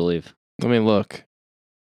 I believe. Let me look.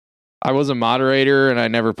 I was a moderator and I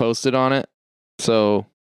never posted on it. So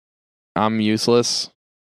I'm useless.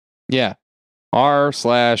 Yeah.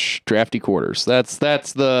 r/Drafty Quarters. That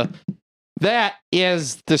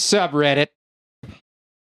is the subreddit.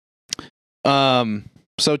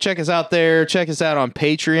 So check us out there. Check us out on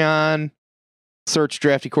Patreon. Search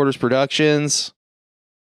Drafty Quarters Productions.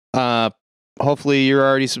 Hopefully you're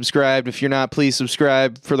already subscribed. If you're not, please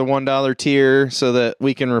subscribe for the $1 tier so that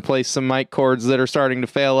we can replace some mic cords that are starting to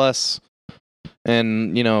fail us.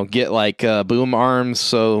 And, get like boom arms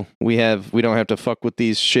so we don't have to fuck with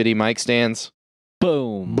these shitty mic stands.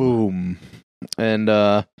 Boom. And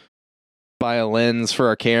buy a lens for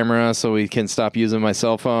our camera so we can stop using my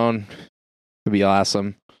cell phone. It'd be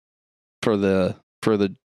awesome for the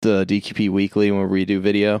DQP Weekly where we do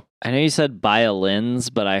video. I know you said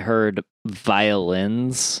violins, but I heard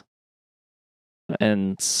violins.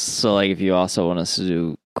 And so like if you also want us to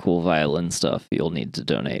do cool violin stuff, you'll need to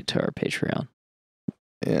donate to our Patreon.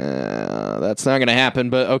 Yeah, that's not going to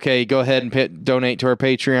happen, but okay, go ahead and donate to our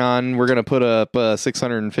Patreon. We're going to put up a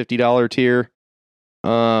 $650 tier.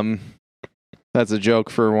 That's a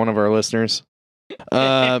joke for one of our listeners.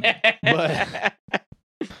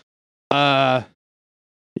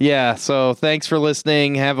 Yeah, so thanks for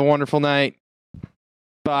listening. Have a wonderful night.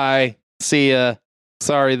 Bye. See ya.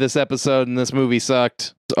 Sorry, this episode and this movie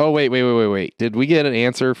sucked. Oh, wait. Did we get an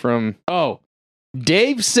answer from... Oh,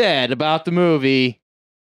 Dave said about the movie...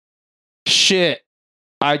 Shit.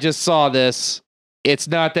 I just saw this. It's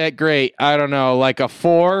not that great. I don't know, like a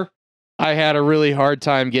 4. I had a really hard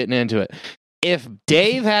time getting into it. If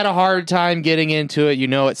Dave had a hard time getting into it, you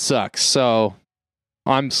know it sucks. So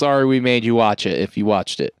I'm sorry we made you watch it if you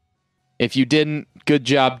watched it. If you didn't, good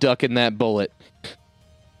job ducking that bullet.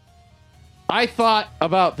 I thought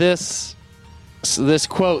about this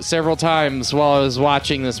quote several times while I was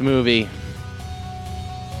watching this movie.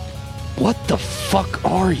 What the fuck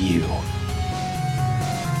are you?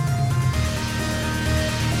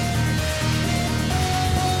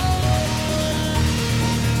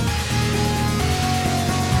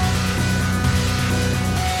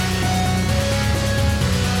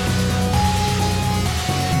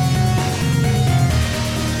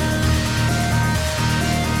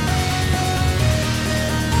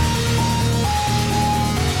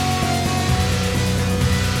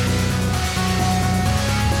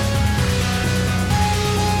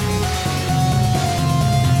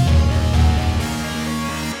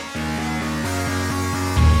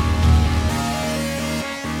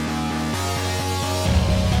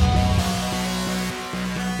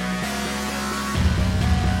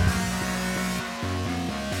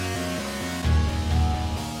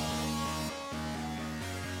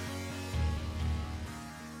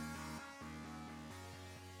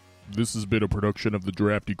 This has been a production of the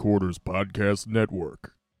Drafty Quarters Podcast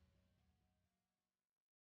Network.